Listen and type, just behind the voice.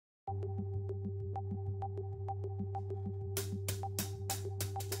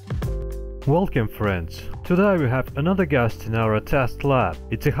Welcome friends! Today we have another guest in our test lab.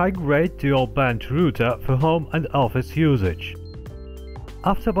 It's a high-grade dual-band router for home and office usage.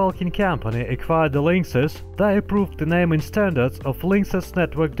 After Belkin company acquired the Linksys, they approved the naming standards of Linksys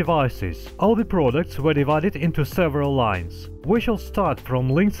network devices. All the products were divided into several lines. We shall start from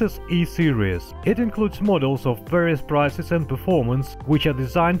Linksys E series. It includes models of various prices and performance, which are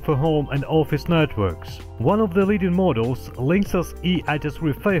designed for home and office networks. One of the leading models, Linksys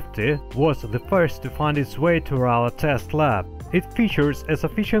E8350, was the first to find its way to our test lab. It features a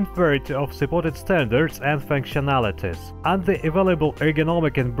sufficient variety of supported standards and functionalities, and the available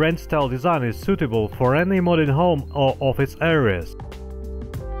ergonomic and brand-style design is suitable for any modern home or office areas.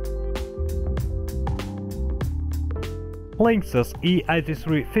 Linksys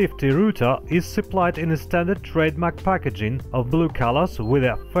E8350 router is supplied in a standard trademark packaging of blue colors with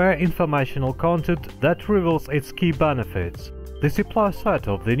a fair informational content that reveals its key benefits. The supply set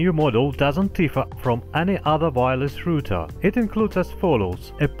of the new model doesn't differ from any other wireless router. It includes as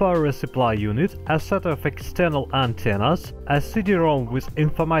follows: a power supply unit, a set of external antennas, a CD-ROM with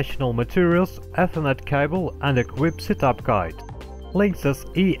informational materials, Ethernet cable and a quick setup guide. Linksys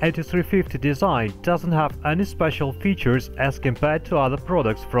E8350 design doesn't have any special features as compared to other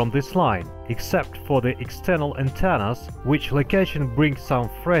products from this line, except for the external antennas, which location brings some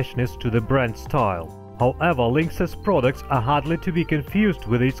freshness to the brand style. However, Linksys products are hardly to be confused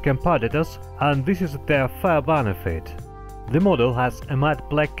with its competitors, and this is their fair benefit. The model has a matte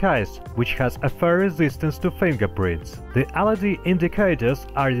black case, which has a fair resistance to fingerprints. The LED indicators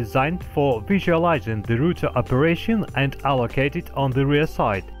are designed for visualizing the router operation and are located on the rear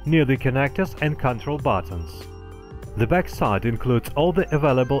side, near the connectors and control buttons. The backside includes all the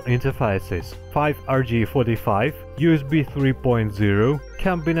available interfaces: 5RJ45, USB 3.0,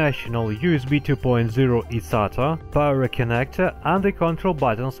 combinational USB 2.0 eSATA, power connector and the control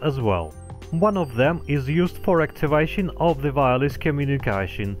buttons as well. One of them is used for activation of the wireless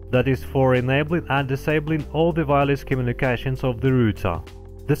communication, that is for enabling and disabling all the wireless communications of the router.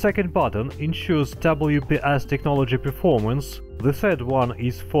 The second button ensures WPS technology performance, the third one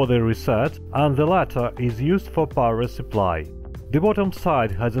is for the reset, and the latter is used for power supply. The bottom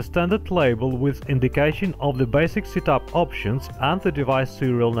side has a standard label with indication of the basic setup options and the device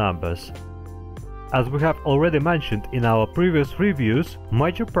serial numbers. As we have already mentioned in our previous reviews,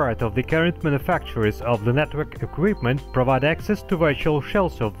 major part of the current manufacturers of the network equipment provide access to virtual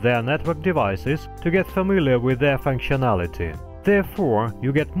shells of their network devices to get familiar with their functionality. Therefore,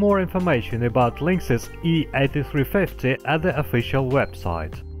 you get more information about Linksys E8350 at the official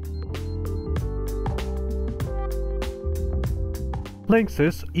website.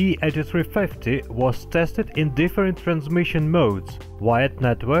 Linksys E8350 was tested in different transmission modes: wired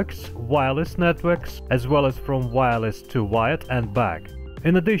networks, wireless networks, as well as from wireless to wired and back.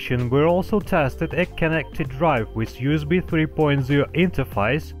 In addition, we also tested a connected drive with USB 3.0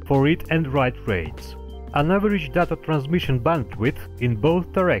 interface for read and write rates. An average data transmission bandwidth in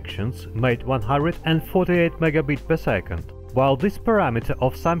both directions made 148 megabit per second, while this parameter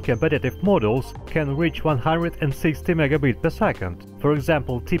of some competitive models can reach 160 megabit per second, for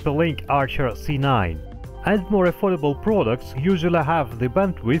example TP-Link Archer C9. And more affordable products usually have the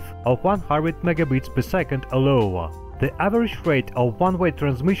bandwidth of 100 megabits per second or lower. The average rate of one-way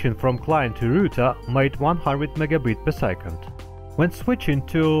transmission from client to router made 100 megabit per second. When switching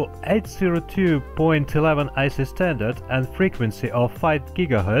to 802.11 AC standard and frequency of 5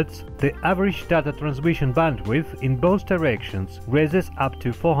 GHz, the average data transmission bandwidth in both directions raises up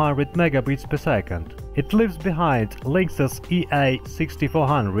to 400 megabits per second. It leaves behind Linksys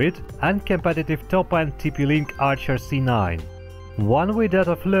EA6400 and competitive top-end TP-Link Archer C9. One-way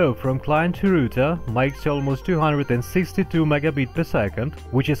data flow from client to router makes almost 262 megabit per second,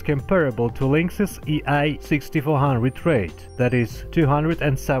 which is comparable to Linksys EA6400 rate, that is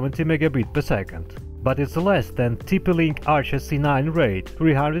 270 megabit per second, but is less than TP-Link Archer C9 rate,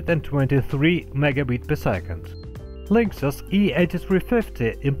 323 megabit per second. Linksys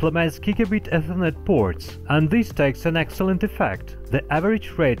E8350 implements gigabit Ethernet ports, and this takes an excellent effect. The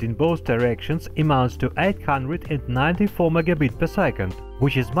average rate in both directions amounts to 894 megabit per second,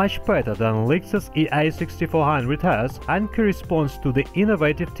 which is much better than Linksys EA6400 has and corresponds to the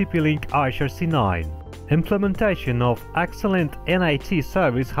innovative TP-Link Archer C9. Implementation of excellent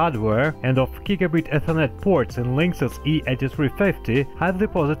NAT-service hardware and of gigabit Ethernet ports in Linksys E8350 had the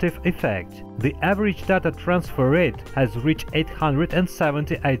positive effect. The average data transfer rate has reached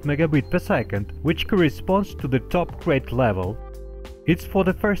 878 megabit per second, which corresponds to the top grade level. It's for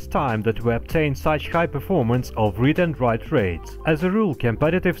the first time that we obtain such high performance of read and write rates. As a rule,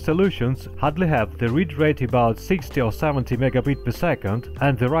 competitive solutions hardly have the read rate about 60 or 70 megabit per second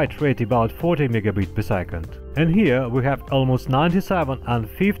and the write rate about 40 megabit per second. And here we have almost 97 and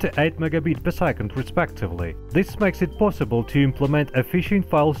 58 megabit per second respectively. This makes it possible to implement efficient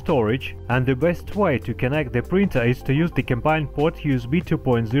file storage, and the best way to connect the printer is to use the combined port USB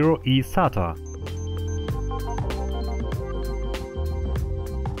 2.0e SATA.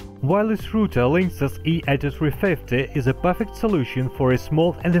 Wireless router Linksys E8350 is a perfect solution for a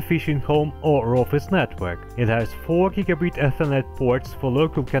small and efficient home or office network. It has 4 gigabit Ethernet ports for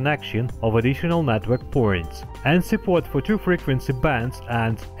local connection of additional network points, and support for 2 frequency bands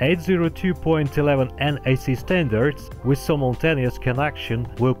and 802.11n NAC standards with simultaneous connection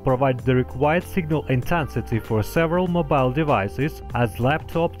will provide the required signal intensity for several mobile devices as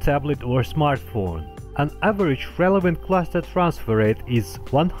laptop, tablet or smartphone. An average relevant cluster transfer rate is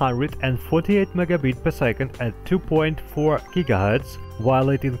 148 megabit per second at 2.4 GHz, while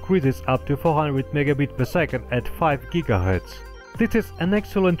it increases up to 400 megabit per second at 5 GHz. This is an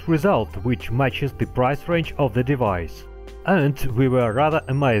excellent result which matches the price range of the device. And we were rather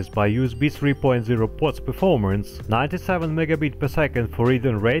amazed by USB 3.0 port's performance, 97 megabit per second for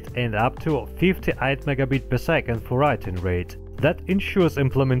reading rate and up to 58 megabit per second for writing rate. That ensures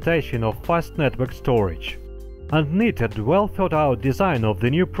implementation of fast network storage. And neat, well-thought-out design of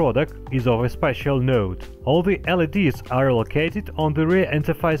the new product is of a special note. All the LEDs are located on the rear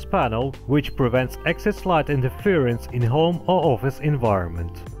interface panel, which prevents excess light interference in home or office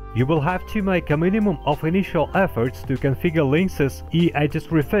environment. You will have to make a minimum of initial efforts to configure Linksys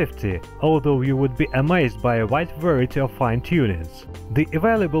E8350, although you would be amazed by a wide variety of fine-tunings. The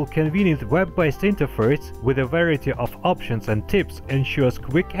available convenient web-based interface with a variety of options and tips ensures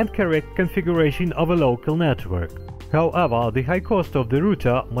quick and correct configuration of a local network. However, the high cost of the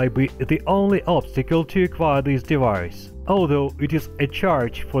router may be the only obstacle to acquire this device, although it is a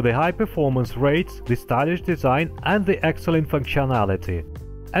charge for the high performance rates, the stylish design and the excellent functionality.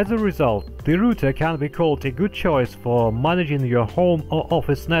 As a result, the router can be called a good choice for managing your home or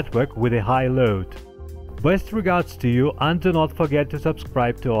office network with a high load. Best regards to you, and do not forget to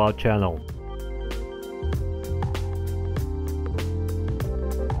subscribe to our channel.